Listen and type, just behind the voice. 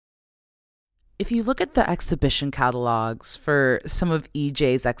If you look at the exhibition catalogs for some of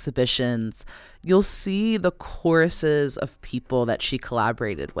EJ's exhibitions, you'll see the choruses of people that she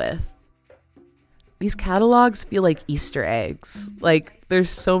collaborated with. These catalogs feel like Easter eggs. Like,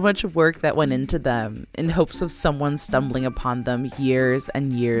 there's so much work that went into them in hopes of someone stumbling upon them years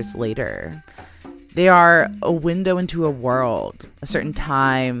and years later. They are a window into a world, a certain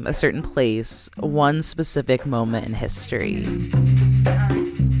time, a certain place, one specific moment in history.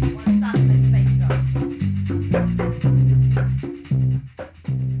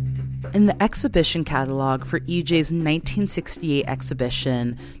 In the exhibition catalog for EJ's 1968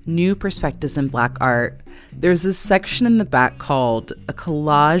 exhibition, New Perspectives in Black Art, there's this section in the back called A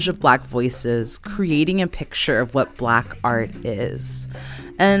Collage of Black Voices, Creating a Picture of What Black Art Is.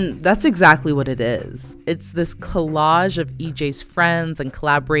 And that's exactly what it is. It's this collage of EJ's friends and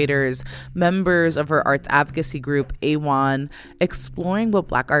collaborators, members of her arts advocacy group, A1, exploring what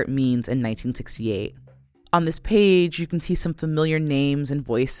Black art means in 1968. On this page, you can see some familiar names and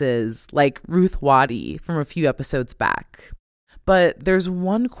voices, like Ruth Waddy from a few episodes back. But there's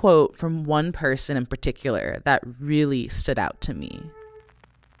one quote from one person in particular that really stood out to me.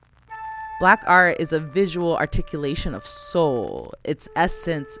 Black art is a visual articulation of soul. Its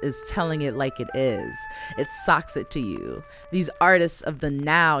essence is telling it like it is. It socks it to you. These artists of the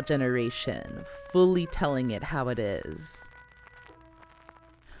now generation, fully telling it how it is.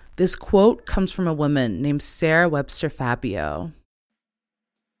 This quote comes from a woman named Sarah Webster Fabio.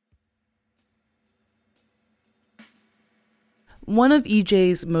 One of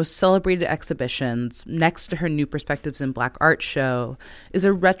EJ's most celebrated exhibitions, next to her New Perspectives in Black Art show, is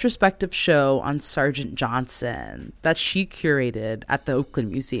a retrospective show on Sergeant Johnson that she curated at the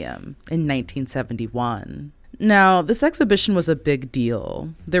Oakland Museum in 1971. Now, this exhibition was a big deal.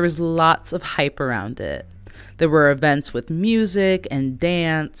 There was lots of hype around it. There were events with music and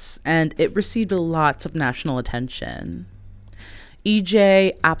dance, and it received lots of national attention.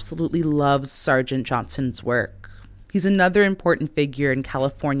 EJ absolutely loves Sergeant Johnson's work. He's another important figure in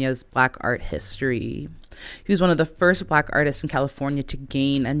California's Black art history. He was one of the first Black artists in California to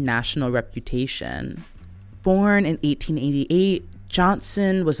gain a national reputation. Born in 1888,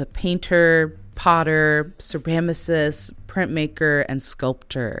 Johnson was a painter, potter, ceramicist, printmaker, and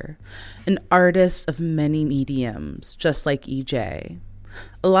sculptor, an artist of many mediums, just like EJ.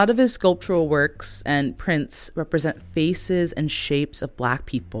 A lot of his sculptural works and prints represent faces and shapes of Black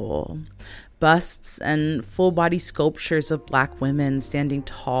people, busts and full-body sculptures of Black women standing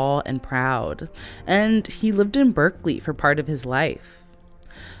tall and proud, and he lived in Berkeley for part of his life.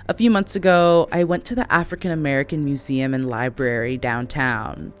 A few months ago, I went to the African American Museum and Library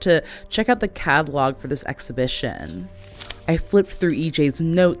downtown to check out the catalog for this exhibition. I flipped through EJ's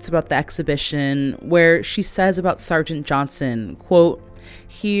notes about the exhibition, where she says about Sergeant Johnson, quote,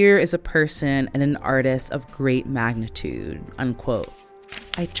 "Here is a person and an artist of great magnitude," unquote.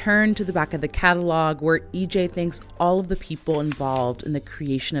 I turned to the back of the catalog where EJ thanks all of the people involved in the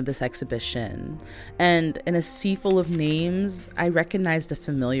creation of this exhibition. And in a sea full of names, I recognized a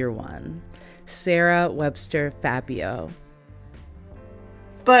familiar one, Sarah Webster Fabio.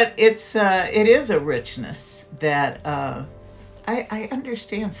 But it is a richness that I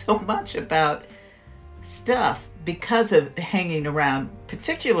understand so much about stuff because of hanging around,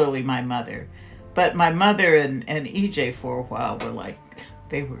 particularly my mother. But my mother and EJ for a while were like,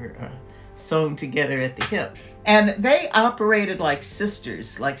 they were sewn together at the hip. And they operated like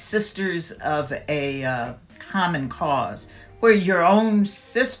sisters of a common cause, where your own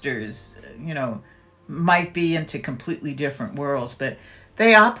sisters, might be into completely different worlds, but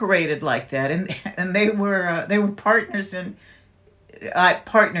they operated like that. And they were partners in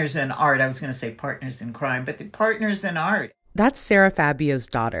art. I was going to say partners in crime, but they're partners in art. That's Sarah Fabio's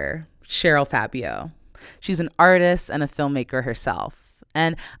daughter, Cheryl Fabio. She's an artist and a filmmaker herself.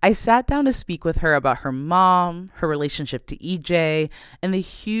 And I sat down to speak with her about her mom, her relationship to EJ, and the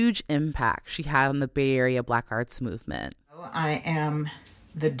huge impact she had on the Bay Area Black arts movement. I am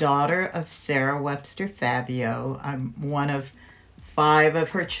the daughter of Sarah Webster Fabio. I'm one of 5 of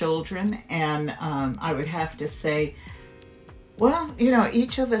her children, and I would have to say, well,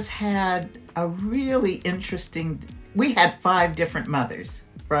 each of us had a really interesting, we had 5 different mothers,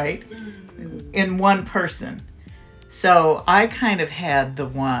 right? In one person. So I kind of had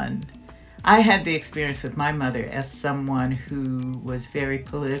I had the experience with my mother as someone who was very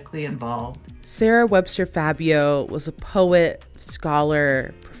politically involved. Sarah Webster Fabio was a poet,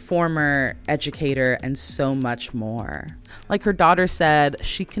 scholar, performer, educator, and so much more. Like her daughter said,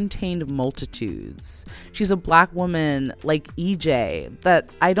 she contained multitudes. She's a Black woman like EJ that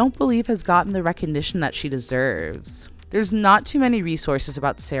I don't believe has gotten the recognition that she deserves. There's not too many resources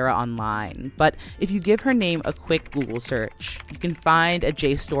about Sarah online, but if you give her name a quick Google search, you can find a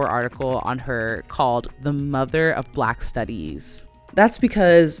JSTOR article on her called The Mother of Black Studies. That's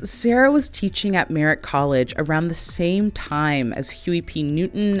because Sarah was teaching at Merritt College around the same time as Huey P.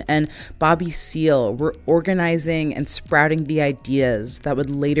 Newton and Bobby Seale were organizing and sprouting the ideas that would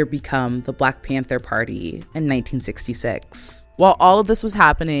later become the Black Panther Party in 1966. While all of this was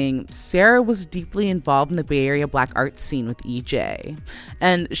happening, Sarah was deeply involved in the Bay Area Black art scene with EJ.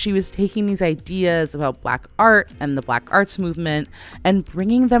 And she was taking these ideas about Black art and the Black arts movement and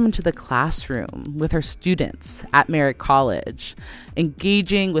bringing them into the classroom with her students at Merritt College,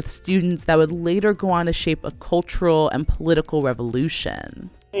 engaging with students that would later go on to shape a cultural and political revolution.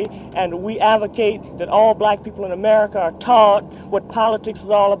 And we advocate that all black people in America are taught what politics is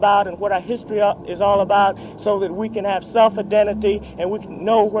all about and what our history is all about, so that we can have self-identity and we can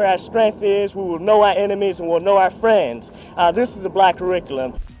know where our strength is, we will know our enemies, and we'll know our friends. This is a black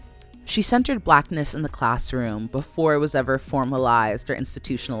curriculum. She centered Blackness in the classroom before it was ever formalized or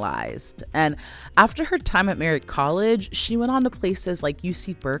institutionalized. And after her time at Merritt College, she went on to places like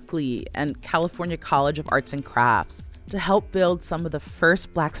UC Berkeley and California College of Arts and Crafts to help build some of the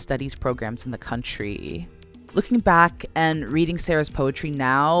first Black studies programs in the country. Looking back and reading Sarah's poetry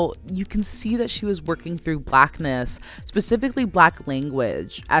now, you can see that she was working through Blackness, specifically Black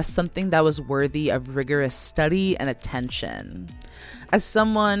language, as something that was worthy of rigorous study and attention. As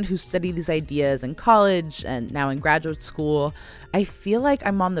someone who studied these ideas in college and now in graduate school, I feel like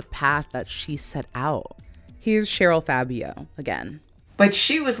I'm on the path that she set out. Here's Cheryl Fabio again. But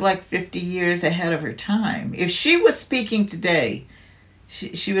she was like 50 years ahead of her time. If she was speaking today,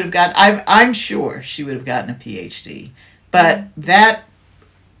 she would have gotten, I'm sure she would have gotten a PhD. But that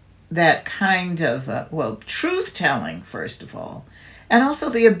kind of, truth-telling, first of all, and also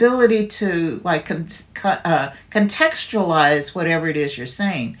the ability to like contextualize whatever it is you're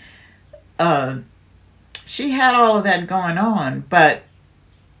saying. She had all of that going on, but,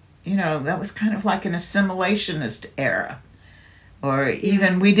 that was kind of like an assimilationist era. Or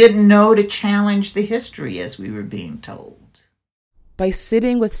even we didn't know to challenge the history as we were being told. By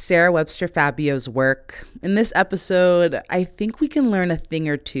sitting with Sarah Webster Fabio's work, in this episode, I think we can learn a thing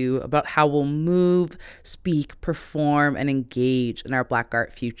or two about how we'll move, speak, perform, and engage in our Black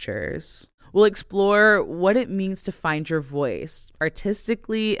art futures. We'll explore what it means to find your voice,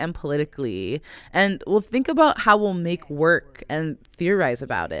 artistically and politically, and we'll think about how we'll make work and theorize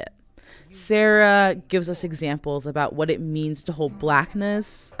about it. Sarah gives us examples about what it means to hold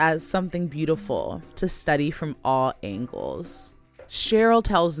Blackness as something beautiful, to study from all angles. Cheryl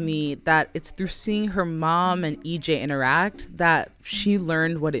tells me that it's through seeing her mom and EJ interact that she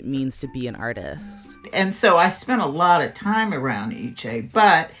learned what it means to be an artist. And so I spent a lot of time around EJ,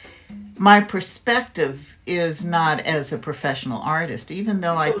 but my perspective is not as a professional artist, even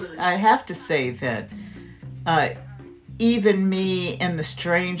though I have to say that even me, in the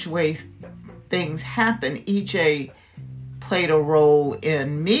strange way things happen, EJ played a role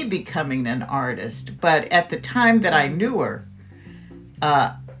in me becoming an artist. But at the time that I knew her,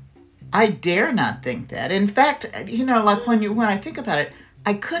 I dare not think that. In fact, like when I think about it,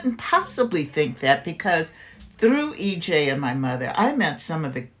 I couldn't possibly think that, because through EJ and my mother, I met some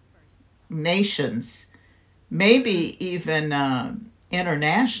of the nation's, maybe even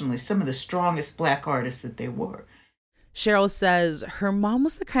internationally, some of the strongest Black artists that there were. Cheryl says her mom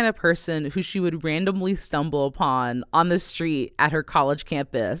was the kind of person who she would randomly stumble upon on the street at her college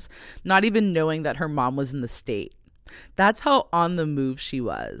campus, not even knowing that her mom was in the state. That's how on the move she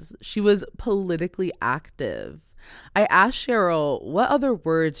was. She was politically active. I asked Cheryl what other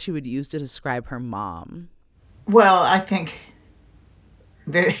words she would use to describe her mom. Well, I think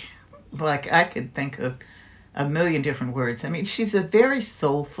I could think of a million different words. I mean, she's a very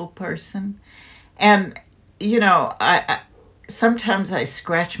soulful person. And I sometimes I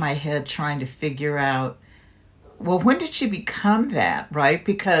scratch my head trying to figure out, well, when did she become that, right?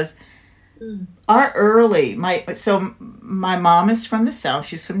 Because my mom is from the South.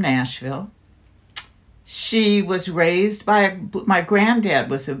 She's from Nashville. She was raised by my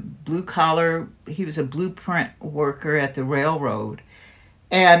granddad was a blue collar. He was a blueprint worker at the railroad,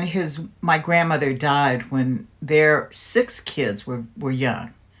 and my grandmother died when their 6 kids were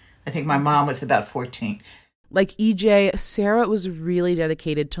young. I think my mom was about 14. Like EJ, Sarah was really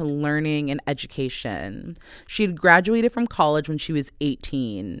dedicated to learning and education. She had graduated from college when she was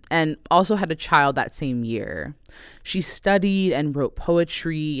 18 and also had a child that same year. She studied and wrote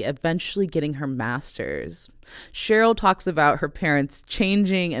poetry, eventually getting her master's. Cheryl talks about her parents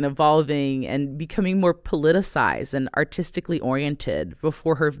changing and evolving and becoming more politicized and artistically oriented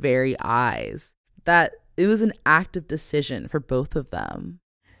before her very eyes. That It was an active decision for both of them.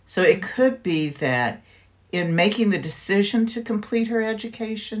 So it could be that in making the decision to complete her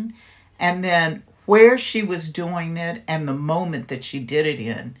education, and then where she was doing it and the moment that she did it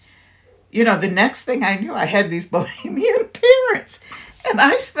in, the next thing I knew, I had these bohemian parents. And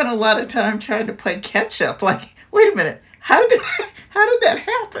I spent a lot of time trying to play catch up. Like, wait a minute, how did that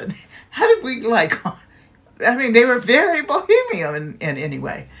happen? How did we they were very bohemian in any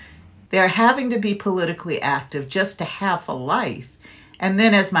way. They're having to be politically active just to have a life. And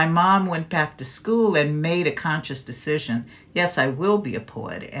then as my mom went back to school and made a conscious decision, yes, I will be a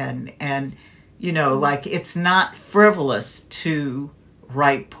poet. And it's not frivolous to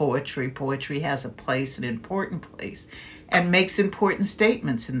write poetry. Poetry has a place, an important place, and makes important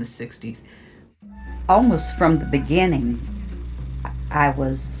statements in the 60s. Almost from the beginning, I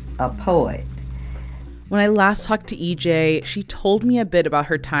was a poet. When I last talked to EJ, she told me a bit about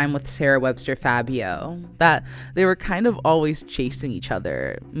her time with Sarah Webster Fabio, that they were kind of always chasing each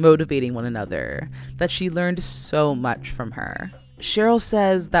other, motivating one another, that she learned so much from her. Cheryl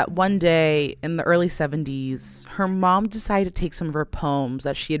says that one day in the early 70s, her mom decided to take some of her poems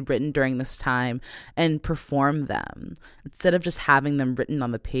that she had written during this time and perform them instead of just having them written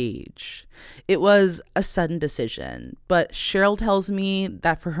on the page. It was a sudden decision, but Cheryl tells me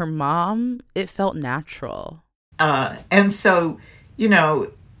that for her mom, it felt natural. And so,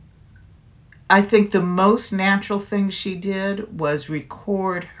 I think the most natural thing she did was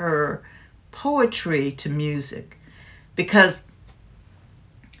record her poetry to music, because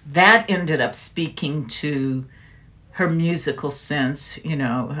that ended up speaking to her musical sense,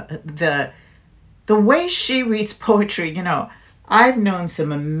 the way she reads poetry. I've known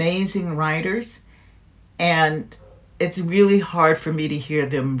some amazing writers, and it's really hard for me to hear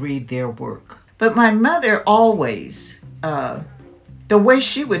them read their work. But my mother always, the way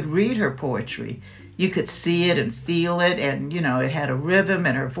she would read her poetry, you could see it and feel it, and, it had a rhythm,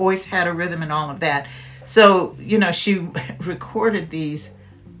 and her voice had a rhythm and all of that. So, she recorded these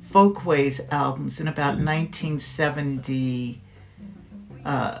Folkways albums in about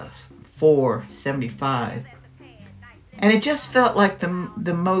 1974, 75. And it just felt like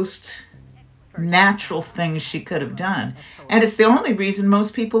the most natural thing she could have done. And it's the only reason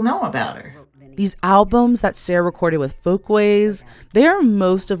most people know about her. These albums that Sarah recorded with Folkways, they are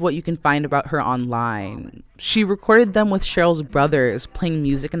most of what you can find about her online. She recorded them with Cheryl's brothers playing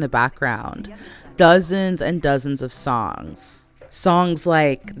music in the background. Dozens and dozens of songs. Songs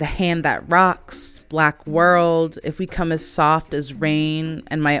like The Hand That Rocks, Black World, If We Come As Soft As Rain,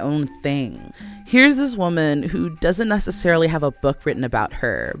 and My Own Thing. Here's this woman who doesn't necessarily have a book written about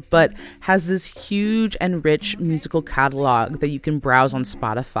her, but has this huge and rich musical catalog that you can browse on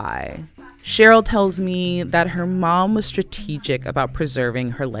Spotify. Cheryl tells me that her mom was strategic about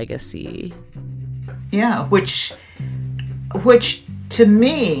preserving her legacy. Yeah, which to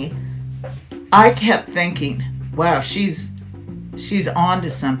me, I kept thinking, wow, she's on to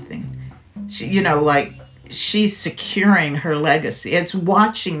something. She's securing her legacy. It's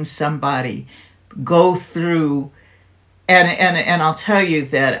watching somebody go through, and I'll tell you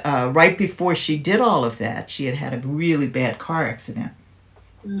that right before she did all of that, she had a really bad car accident.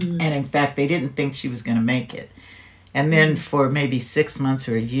 And in fact, they didn't think she was going to make it. And then for maybe 6 months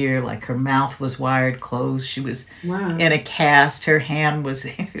or a year, her mouth was wired closed. She was in a cast. Her hand was,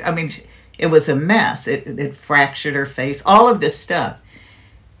 it was a mess. It fractured her face, all of this stuff.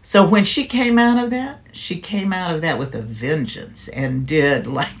 So when she came out of that with a vengeance, and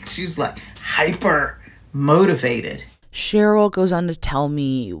she was hyper motivated. Cheryl goes on to tell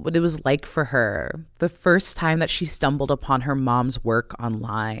me what it was like for her the first time that she stumbled upon her mom's work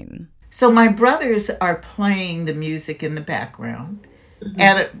online. So my brothers are playing the music in the background.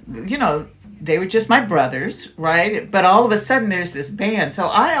 And, they were just my brothers, right? But all of a sudden there's this band. So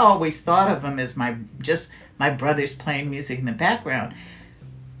I always thought of them as my brothers playing music in the background.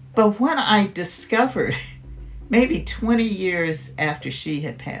 But when I discovered, maybe 20 years after she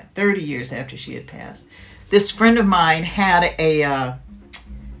had passed, 30 years after she had passed, this friend of mine had a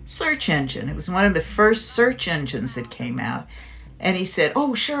search engine. It was one of the first search engines that came out. And he said,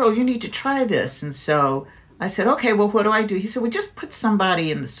 "Oh, Cheryl, you need to try this." And so I said, "Okay, well, what do I do?" He said, "Well, just put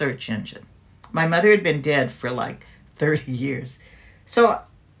somebody in the search engine." My mother had been dead for 30 years. So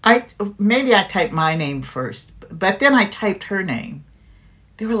I typed my name first, but then I typed her name.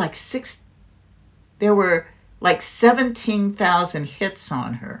 There were 17,000 hits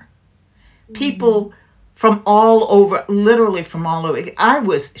on her. People from all over, literally from all over. I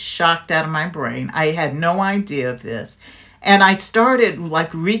was shocked out of my brain. I had no idea of this. And I started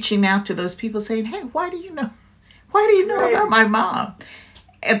reaching out to those people saying, "Hey, why do you know about my mom?"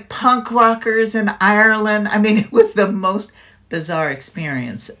 punk rockers in Ireland. I mean, it was the most bizarre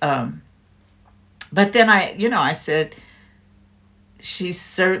experience. But then I said, she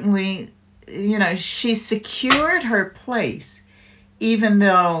certainly, she secured her place, even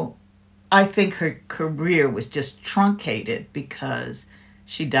though I think her career was just truncated because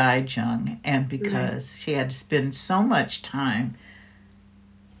she died young and because she had to spend so much time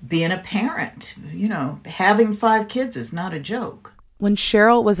being a parent. Having 5 kids is not a joke. When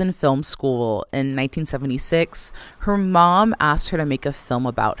Cheryl was in film school in 1976, her mom asked her to make a film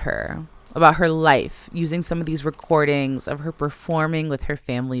about her life, using some of these recordings of her performing with her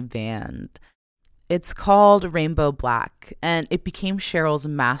family band. It's called Rainbow Black, and it became Cheryl's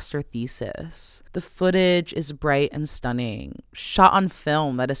master thesis. The footage is bright and stunning, shot on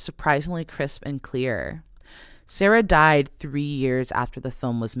film that is surprisingly crisp and clear. Sarah died 3 years after the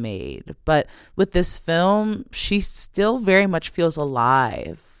film was made, but with this film, she still very much feels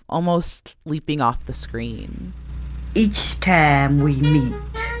alive, almost leaping off the screen. Each time we meet,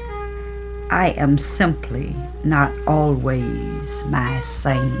 I am simply not always my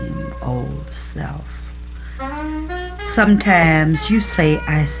same old self. Sometimes you say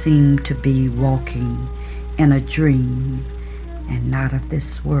I seem to be walking in a dream and not of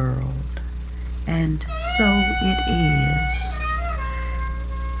this world, and so it is.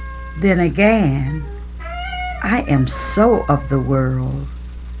 Then again, I am so of the world,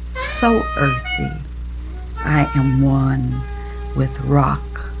 so earthy. I am one with rock,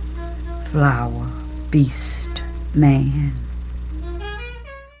 flower, beast, man.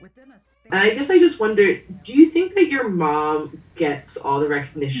 And I guess I just wonder, do you think that your mom gets all the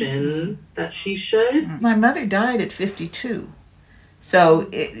recognition that she should? My mother died at 52. So,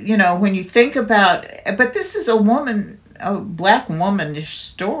 when you think about, but this is a black womanish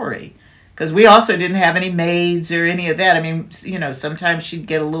story, because we also didn't have any maids or any of that. I mean, sometimes she'd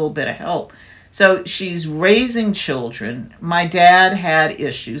get a little bit of help. So she's raising children. My dad had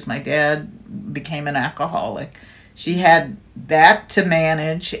issues. My dad became an alcoholic. She had that to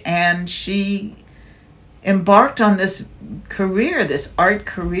manage, and she embarked on this career, this art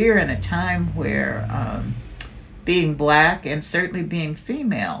career, in a time where being black and certainly being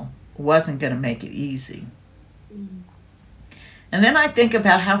female wasn't going to make it easy. And then I think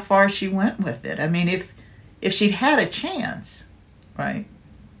about how far she went with it. I mean, if she'd had a chance, right?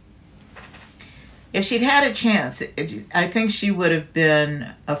 If she'd had a chance, I think she would have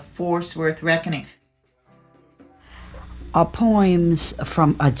been a force worth reckoning. Poems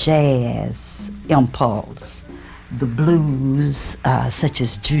from a jazz impulse. The blues, such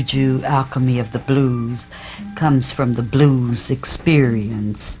as Juju, Alchemy of the Blues, comes from the blues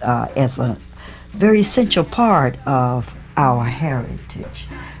experience as a very essential part of our heritage.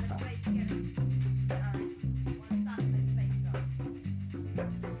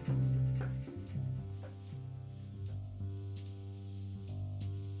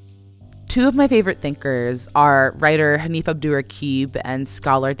 Two of my favorite thinkers are writer Hanif Abdurraqib and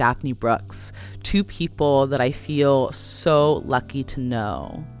scholar Daphne Brooks, two people that I feel so lucky to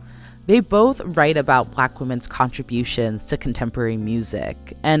know. They both write about Black women's contributions to contemporary music,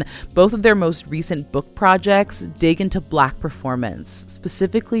 and both of their most recent book projects dig into Black performance,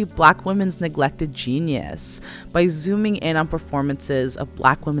 specifically Black women's neglected genius, by zooming in on performances of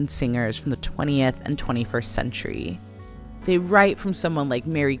Black women singers from the 20th and 21st century. They write from someone like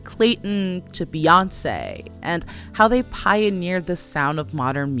Mary Clayton to Beyonce, and how they pioneered the sound of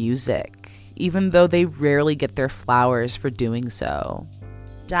modern music, even though they rarely get their flowers for doing so.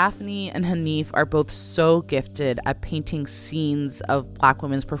 Daphne and Hanif are both so gifted at painting scenes of Black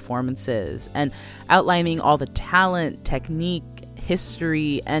women's performances and outlining all the talent, technique,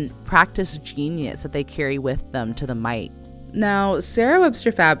 history, and practice genius that they carry with them to the mic. Now, Sarah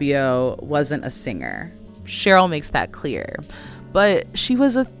Webster Fabio wasn't a singer. Cheryl makes that clear. But she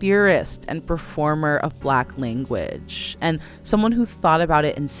was a theorist and performer of Black language, and someone who thought about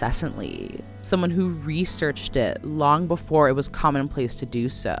it incessantly, someone who researched it long before it was commonplace to do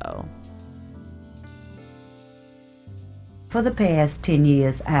so. For the past 10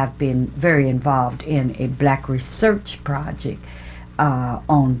 years, I've been very involved in a Black research project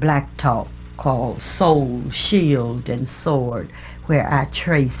on Black talk called Soul, Shield, and Sword, where I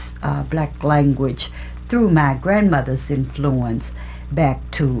trace Black language through my grandmother's influence back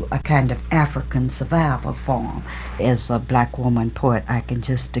to a kind of African survival form. As a Black woman poet, I can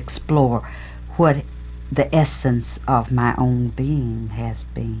just explore what the essence of my own being has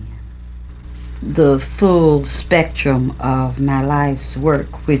been. The full spectrum of my life's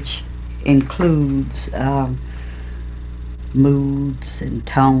work, which includes moods and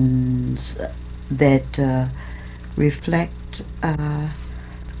tones that reflect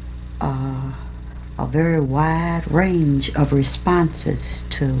a very wide range of responses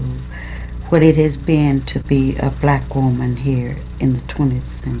to what it has been to be a black woman here in the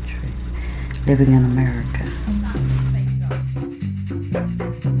 20th century, living in America.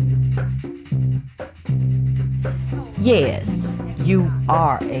 Yes, you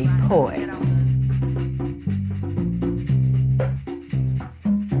are a poet.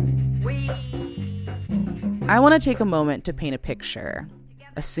 I want to take a moment to paint a picture,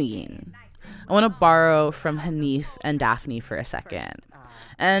 a scene. I want to borrow from Hanif and Daphne for a second.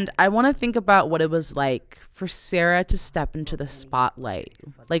 And I want to think about what it was like for Sarah to step into the spotlight,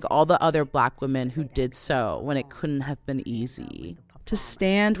 like all the other black women who did so when it couldn't have been easy. To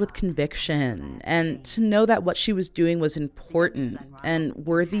stand with conviction and to know that what she was doing was important and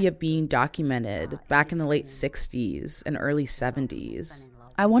worthy of being documented back in the late 60s and early 70s.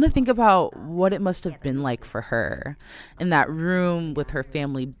 I want to think about what it must have been like for her in that room with her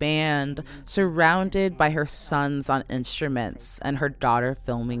family band, surrounded by her sons on instruments and her daughter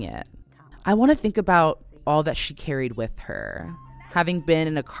filming it. I want to think about all that she carried with her, having been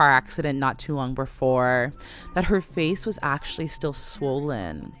in a car accident not too long before, that her face was actually still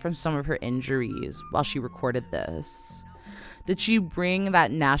swollen from some of her injuries while she recorded this. Did she bring that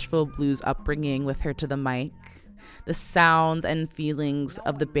Nashville blues upbringing with her to the mic? The sounds and feelings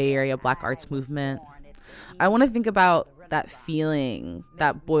of the Bay Area Black Arts Movement? I want to think about that feeling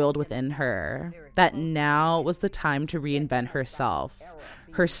that boiled within her, that now was the time to reinvent herself,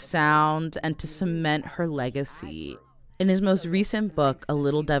 her sound, and to cement her legacy. In his most recent book, A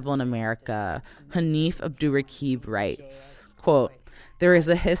Little Devil in America, Hanif Abdurraqib writes, quote, "There is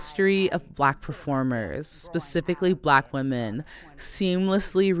a history of black performers, specifically black women,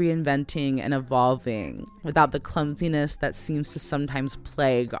 seamlessly reinventing and evolving without the clumsiness that seems to sometimes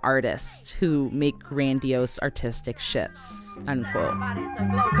plague artists who make grandiose artistic shifts," unquote.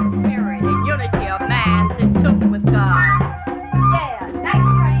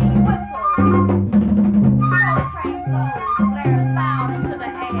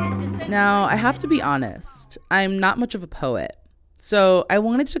 Now, I have to be honest, I'm not much of a poet. So I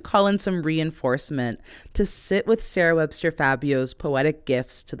wanted to call in some reinforcement to sit with Sarah Webster Fabio's poetic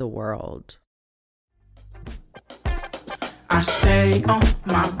gifts to the world. I stay on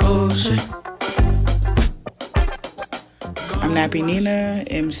my bullshit. I'm Nappy Nina,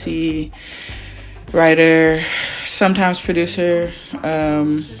 MC, writer, sometimes producer,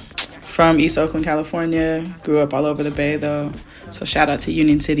 from East Oakland, California. Grew up all over the Bay, though. So shout out to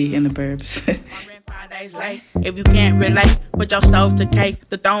Union City in the burbs. If you can't relate, put your stove to cake.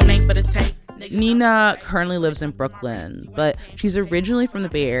 The throne ain't for the tape. Nina currently lives in Brooklyn, but she's originally from the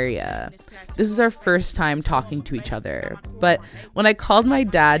Bay Area. This is our first time talking to each other. But when I called my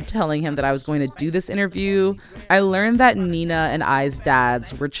dad telling him that I was going to do this interview, I learned that Nina and I's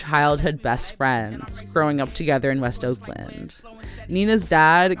dads were childhood best friends growing up together in West Oakland. Nina's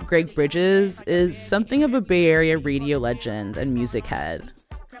dad, Greg Bridges, is something of a Bay Area radio legend and music head.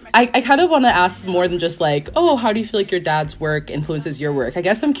 I kind of want to ask more than just like, oh, how do you feel like your dad's work influences your work? I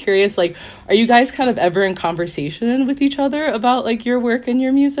guess I'm curious, like, are you guys kind of ever in conversation with each other about like your work and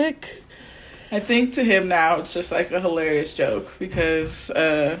your music? I think to him now it's just like a hilarious joke because,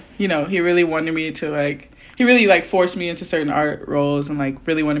 he really wanted me to like, he really like forced me into certain art roles and like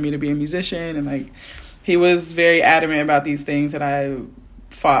really wanted me to be a musician. And like, he was very adamant about these things that I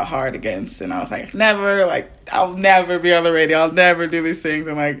fought hard against. And I was like, never, like, I'll never be on the radio. I'll never do these things.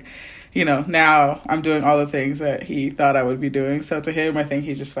 And like, now I'm doing all the things that he thought I would be doing. So to him, I think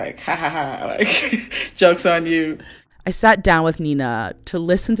he's just like, ha ha ha, like, joke's on you. I sat down with Nina to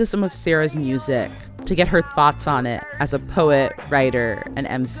listen to some of Sarah's music, to get her thoughts on it as a poet, writer, and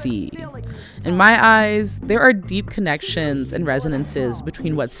MC. In my eyes, there are deep connections and resonances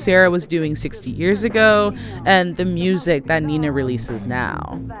between what Sarah was doing 60 years ago and the music that Nina releases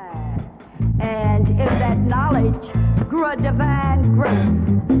now. And in that knowledge grew a divine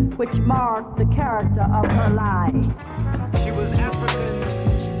grace, which marked the character of her life. She was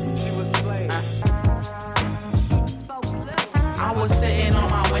African, she was slave. I was sitting on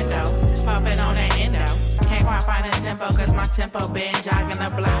my window, puffing on that endo. Can't quite find a tempo, cause my tempo been jogging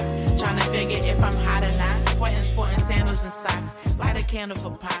the block. Trying to figure if I'm hot or not. Sweating, sporting sandals and socks. Light a candle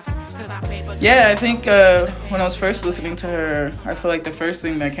for pops, cause I paper. Yeah, I think when I was first listening to her, I feel like the first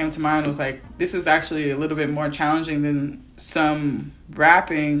thing that came to mind was like, this is actually a little bit more challenging than some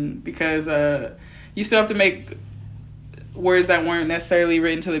rapping because you still have to make words that weren't necessarily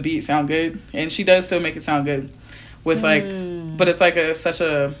written to the beat sound good. And she does still make it sound good. With like, but it's like such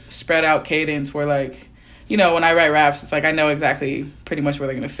a spread out cadence where like, when I write raps, it's like I know exactly pretty much where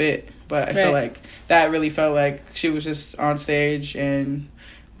they're gonna fit. But I feel like that really felt like she was just on stage and,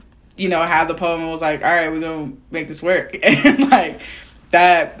 had the poem and was like, all right, we're gonna make this work. And like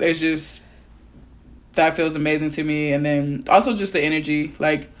that is just, that feels amazing to me. And then also just the energy,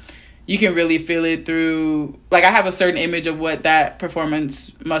 like you can really feel it through, like I have a certain image of what that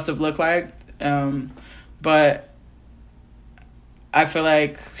performance must have looked like, but I feel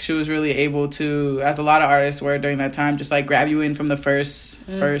like she was really able to, as a lot of artists were during that time, just like grab you in from the first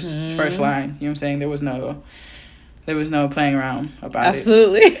line. You know what I'm saying? There was no playing around about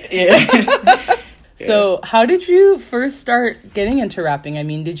Absolutely. it. Yeah. So how did you first start getting into rapping? I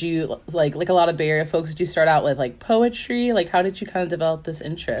mean, did you, like a lot of Bay Area folks, did you start out with like poetry? Like how did you kind of develop this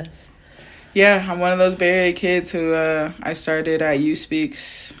interest? Yeah, I'm one of those Bay Area kids who I started at U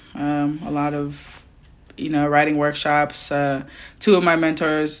Speaks, a lot of, writing workshops. Two of my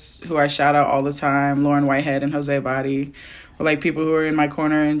mentors who I shout out all the time, Lauren Whitehead and Jose Badi, were like people who were in my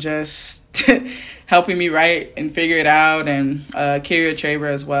corner and just helping me write and figure it out. And Kyria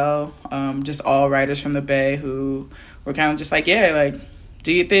Traber as well, just all writers from the Bay who were kind of just like, yeah, like,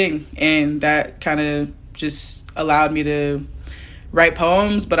 do your thing. And that kind of just allowed me to write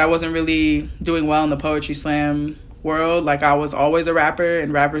poems, but I wasn't really doing well in the poetry slam world. Like I was always a rapper,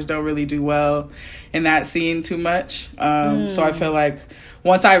 and rappers don't really do well in that scene too much. So I feel like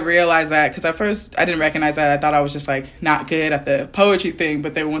once I realized that, because at first I didn't recognize that, I thought I was just like not good at the poetry thing,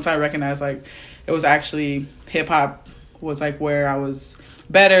 but then once I recognized like it was actually hip hop was like where I was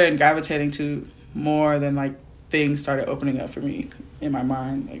better and gravitating to more, than like things started opening up for me in my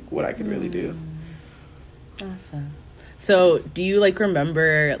mind, like what I could really do. Awesome. So do you like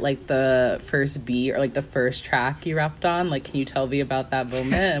remember like the first beat or like the first track you rapped on? Like, can you tell me about that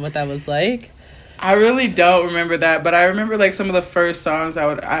moment and what that was like? I really don't remember that, but I remember like some of the first songs I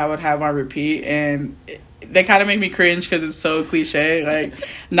would have on repeat, and they kind of make me cringe because it's so cliche. Like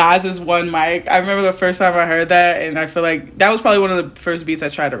Nas's One Mic. I remember the first time I heard that, and I feel like that was probably one of the first beats I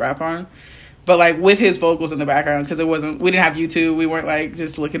tried to rap on. But like with his vocals in the background, because we didn't have YouTube. We weren't like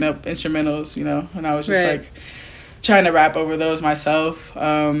just looking up instrumentals, and I was just like trying to rap over those myself.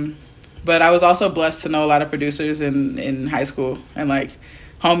 But I was also blessed to know a lot of producers in high school, and like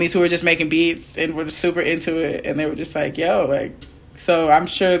homies who were just making beats and were super into it, and they were just like, yo, like, so I'm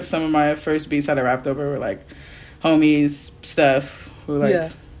sure some of my first beats that I rapped over were like homies stuff who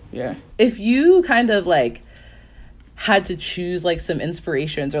like, yeah. If you kind of like had to choose like some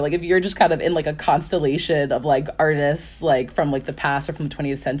inspirations, or like if you're just kind of in like a constellation of like artists like from like the past or from the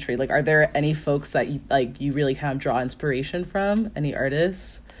 20th century, like are there any folks that you really kind of draw inspiration from? Any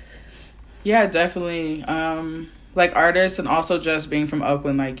artists? Yeah, definitely. Like artists, and also just being from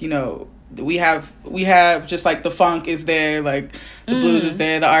Oakland, like, we have just like the funk is there, like the blues is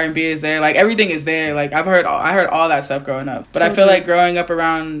there, the R&B is there, like everything is there. Like I heard all that stuff growing up, but I feel like growing up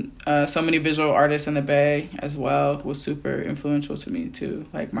around so many visual artists in the Bay as well was super influential to me too,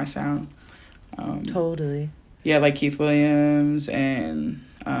 like my sound. Totally. Yeah, like Keith Williams and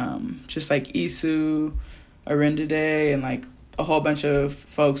just like Isu, Arendade, and like a whole bunch of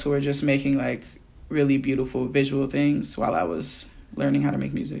folks who were just making like really beautiful visual things while I was learning how to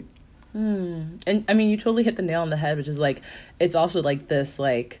make music. And I mean, you totally hit the nail on the head, which is like, it's also like this,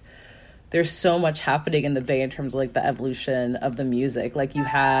 like, there's so much happening in the Bay in terms of like the evolution of the music. Like you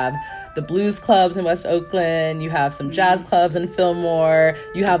have the blues clubs in West Oakland, you have some jazz clubs in Fillmore,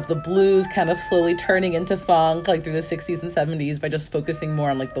 you have the blues kind of slowly turning into funk like through the 60s and 70s by just focusing more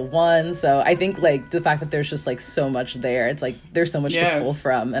on like the one. So I think like the fact that there's just like so much there, it's like there's so much to pull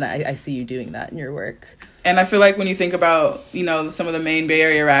from, and I see you doing that in your work. And I feel like when you think about, some of the main Bay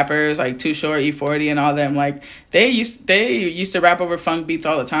Area rappers like Too Short, E40, and all them, like they used to rap over funk beats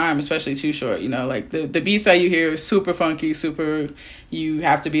all the time, especially Too Short. Like the beats that you hear is super funky, super. You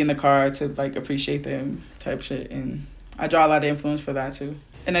have to be in the car to like appreciate them type shit. And I draw a lot of influence for that too.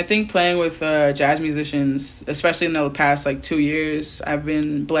 And I think playing with jazz musicians, especially in the past like 2 years, I've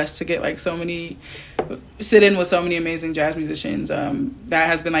been blessed to get like sit in with so many amazing jazz musicians. That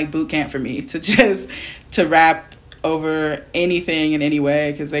has been like boot camp for me to rap over anything in any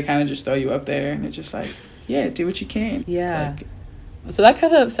way, because they kind of just throw you up there and they're just like, yeah, do what you can. Yeah. So that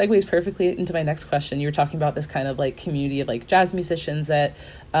kind of segues perfectly into my next question. You were talking about this kind of like community of like jazz musicians that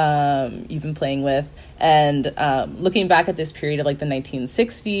you've been playing with, and looking back at this period of like the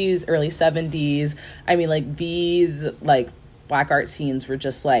 1960s, early 70s, I mean, like these like Black art scenes were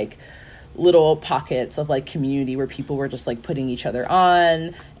just like little pockets of like community where people were just like putting each other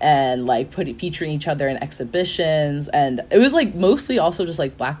on and like featuring each other in exhibitions, and it was like mostly also just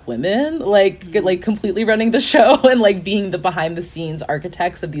like Black women like completely running the show and like being the behind the scenes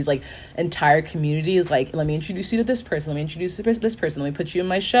architects of these like entire communities. Like, let me introduce you to this person, let me introduce this person, let me put you in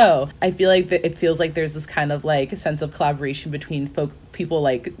my show. I feel like it feels like there's this kind of like sense of collaboration between people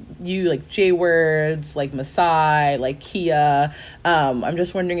like you, like J Words, like Masai, like Kia. I'm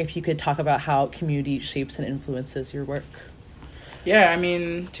just wondering if you could talk about how community shapes and influences your work. Yeah, I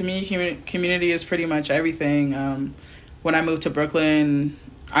mean, to me, community is pretty much everything. When I moved to Brooklyn,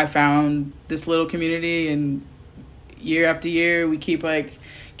 I found this little community, and year after year, we keep like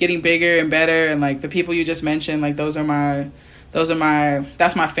getting bigger and better. And like the people you just mentioned, like that's my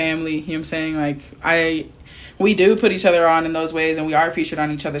family. You know what I'm saying? Like we do put each other on in those ways, and we are featured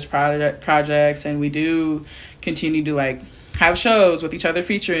on each other's projects, and we do continue to like have shows with each other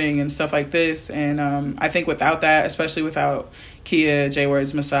featuring and stuff like this. And I think without that, especially without Kia, J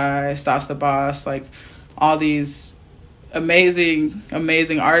Words, Masai, Stas the Boss, like all these amazing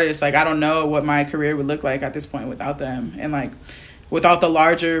artists, like I don't know what my career would look like at this point without them. And like without the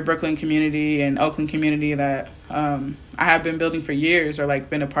larger Brooklyn community and Oakland community that I have been building for years, or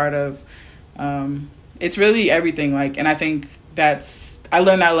like been a part of, it's really everything. Like, and I think I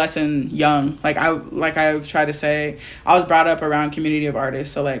learned that lesson young. Like I've tried to say, I was brought up around community of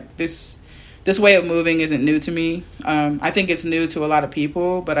artists. So like this way of moving isn't new to me. I think it's new to a lot of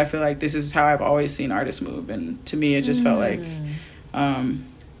people, but I feel like this is how I've always seen artists move. And to me, it just felt like,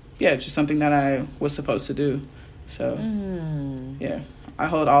 just something that I was supposed to do. So yeah, I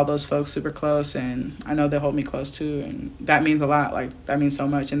hold all those folks super close, and I know they hold me close too, and that means a lot. Like that means so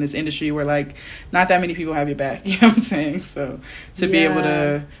much in this industry where like not that many people have your back. You know what I'm saying? So to be able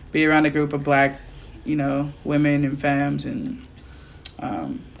to be around a group of Black, you know, women and femmes and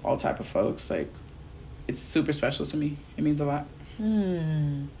all type of folks, like it's super special to me. It means a lot.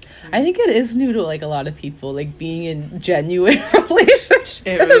 I think it is new to like a lot of people, like being in genuine relationships.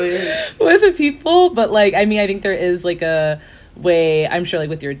 It really is. With the people, but like I mean, I think there is like a way, I'm sure, like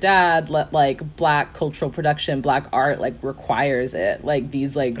with your dad, like Black cultural production, Black art like requires it, like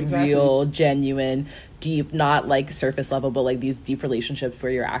these like real, genuine, deep, not like surface level, but like these deep relationships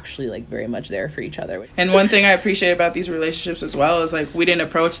where you're actually like very much there for each other. And one thing I appreciate about these relationships as well is like we didn't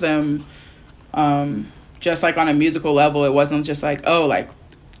approach them just like on a musical level. It wasn't just like, oh, like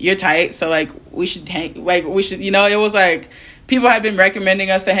you're tight, so like we should you know, it was like people had been recommending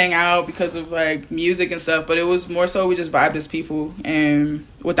us to hang out because of like music and stuff, but it was more so we just vibed as people, and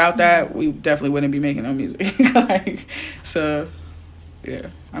without that we definitely wouldn't be making no music. Like, so yeah,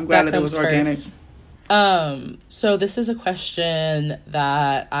 I'm glad that it was organic. So this is a question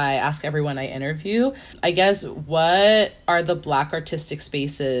that I ask everyone I interview. I guess, what are the Black artistic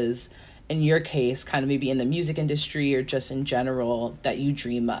spaces, in your case, kind of maybe in the music industry or just in general, that you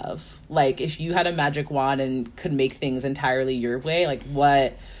dream of? Like, if you had a magic wand and could make things entirely your way, like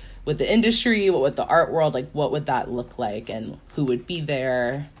what would the industry, what would the art world, like what would that look like, and who would be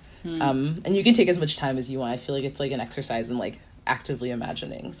there? And you can take as much time as you want. I feel like it's like an exercise in like actively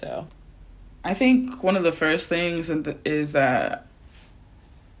imagining. So I think one of the first things is that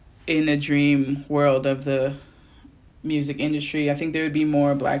in the dream world of the music industry, I think there would be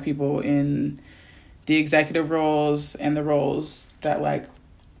more Black people in the executive roles and the roles that like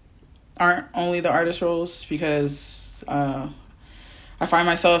aren't only the artist roles, because I find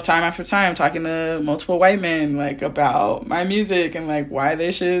myself time after time talking to multiple white men like about my music and like why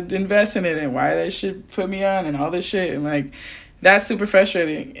they should invest in it and why they should put me on and all this shit, and like that's super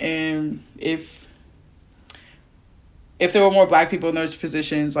frustrating. And if there were more Black people in those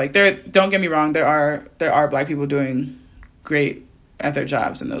positions, like don't get me wrong, there are Black people doing great at their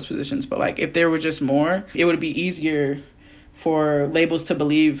jobs in those positions, but like if there were just more, it would be easier for labels to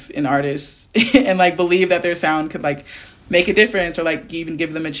believe in artists and like believe that their sound could like make a difference, or like even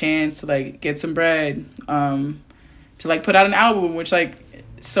give them a chance to like get some bread, to like put out an album, which like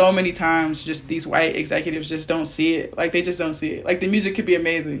so many times just these white executives just don't see it. Like they just don't see it. Like the music could be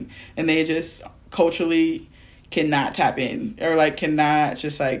amazing and they just culturally cannot tap in, or like cannot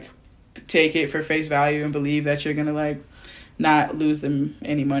just like take it for face value and believe that you're gonna like not lose them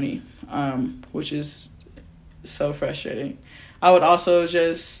any money, which is so frustrating. I would also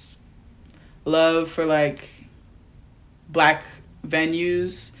just love for like Black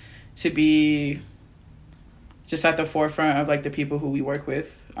venues to be just at the forefront of like the people who we work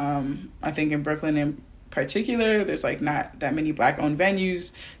with. I think in Brooklyn in particular, there's like not that many Black owned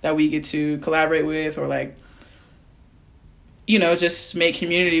venues that we get to collaborate with, or like, you know, just make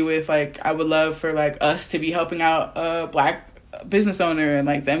community with. Like I would love for like us to be helping out a Black business owner and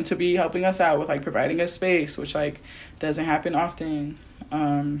like them to be helping us out with like providing us space, which like doesn't happen often.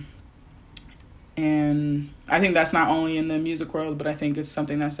 And I think that's not only in the music world, but I think it's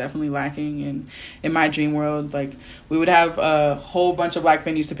something that's definitely lacking in my dream world. Like, we would have a whole bunch of Black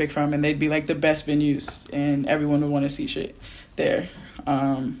venues to pick from, and they'd be like the best venues, and everyone would want to see shit there.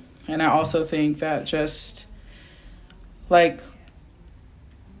 And I also think that just like,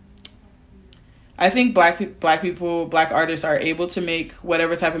 I think black people, Black artists are able to make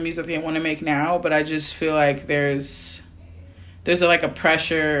whatever type of music they want to make now, but I just feel like there's like a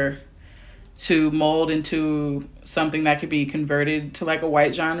pressure to mold into something that could be converted to like a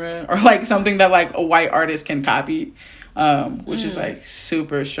white genre, or like something that like a white artist can copy, which is like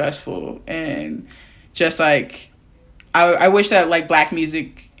super stressful. And just like, I wish that like Black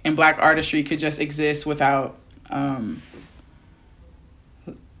music and Black artistry could just exist without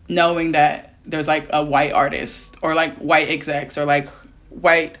knowing that there's like a white artist or like white execs or like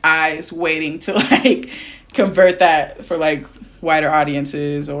white eyes waiting to like convert that for like wider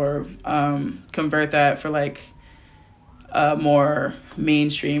audiences, or convert that for like a more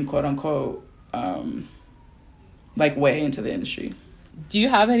mainstream, quote unquote, like way into the industry. Do you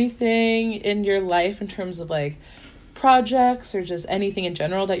have anything in your life in terms of like projects or just anything in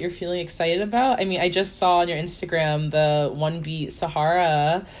general that you're feeling excited about? I mean, I just saw on your Instagram the One Beat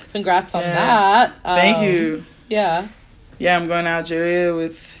Sahara. Congrats on that. Thank you. Yeah, I'm going to Algeria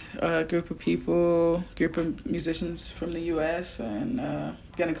with a group of musicians from the US, and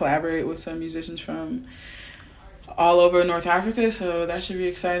going to collaborate with some musicians from all over North Africa, so that should be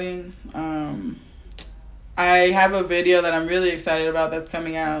exciting. I have a video that I'm really excited about that's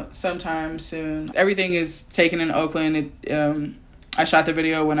coming out sometime soon. Everything is taken in Oakland. I shot the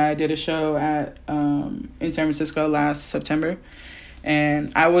video when I did a show in San Francisco last September,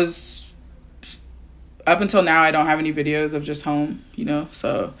 and I was, up until now, I don't have any videos of just home,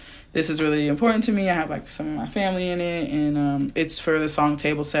 so this is really important to me. I have like some of my family in it, and it's for the song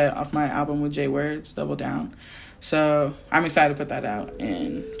Table Set off my album with Jay Words, Double Down. So I'm excited to put that out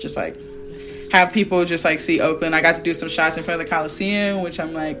and just like have people just like see Oakland. I got to do some shots in front of the Coliseum, which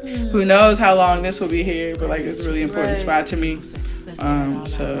I'm like, who knows how long this will be here, but like it's a really important spot to me.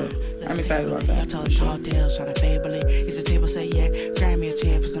 So I'm excited about that. Y'all telling tall tales, trying to fable it. Is the table say yeah? Grab me a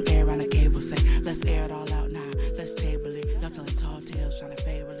chair for some air on the cable. Say let's air it all out now. Let's table it. Y'all telling tall tales, trying to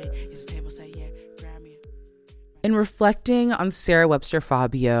fable it. Is the table say yeah? Grab me. In reflecting on Sarah Webster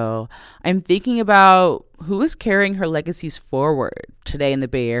Fabio, I'm thinking about who is carrying her legacies forward today in the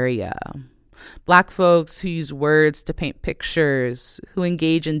Bay Area. Black folks who use words to paint pictures, who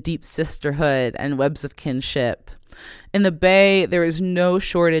engage in deep sisterhood and webs of kinship. In the Bay, there is no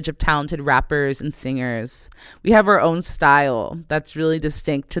shortage of talented rappers and singers. We have our own style that's really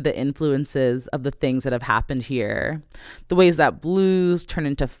distinct to the influences of the things that have happened here. The ways that blues turn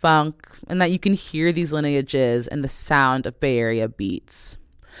into funk, and that you can hear these lineages in the sound of Bay Area beats.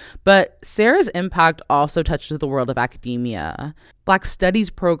 But Sarah's impact also touches the world of academia, Black studies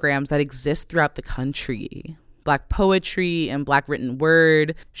programs that exist throughout the country, Black poetry and Black written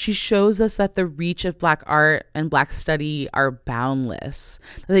word. She shows us that the reach of Black art and Black study are boundless,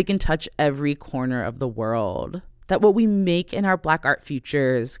 that they can touch every corner of the world, that what we make in our Black art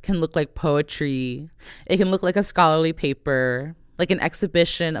futures can look like poetry, it can look like a scholarly paper, like an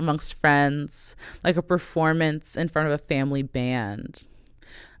exhibition amongst friends, like a performance in front of a family band.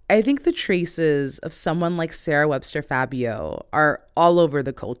 I think the traces of someone like Sarah Webster Fabio are all over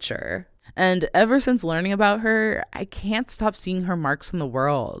the culture. And ever since learning about her, I can't stop seeing her marks in the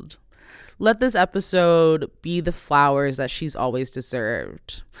world. Let this episode be the flowers that she's always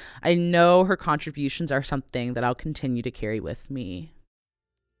deserved. I know her contributions are something that I'll continue to carry with me.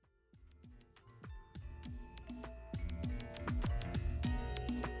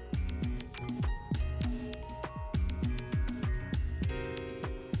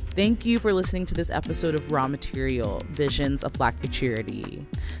 Thank you for listening to this episode of Raw Material, Visions of Black Futurity.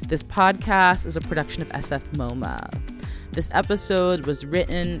 This podcast is a production of SF MoMA. This episode was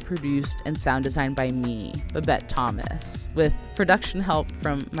written, produced, and sound designed by me, Babette Thomas, with production help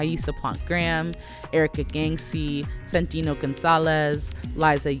from Maisa Plante-Graham, Erica Gangsey, Santino Gonzalez,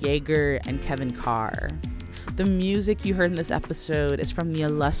 Liza Yeager, and Kevin Carr. The music you heard in this episode is from the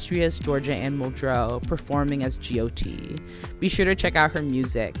illustrious Georgia Ann Muldrow, performing as GOT. Be sure to check out her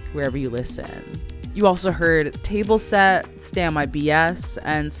music wherever you listen. You also heard Table Set, Stay on My BS,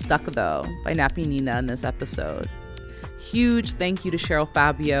 and Stuck Though by Nappy Nina in this episode. Huge thank you to Cheryl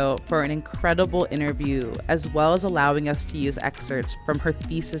Fabio for an incredible interview, as well as allowing us to use excerpts from her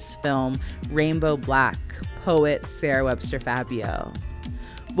thesis film, Rainbow Black, poet Sarah Webster Fabio.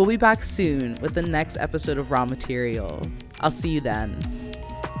 We'll be back soon with the next episode of Raw Material. I'll see you then.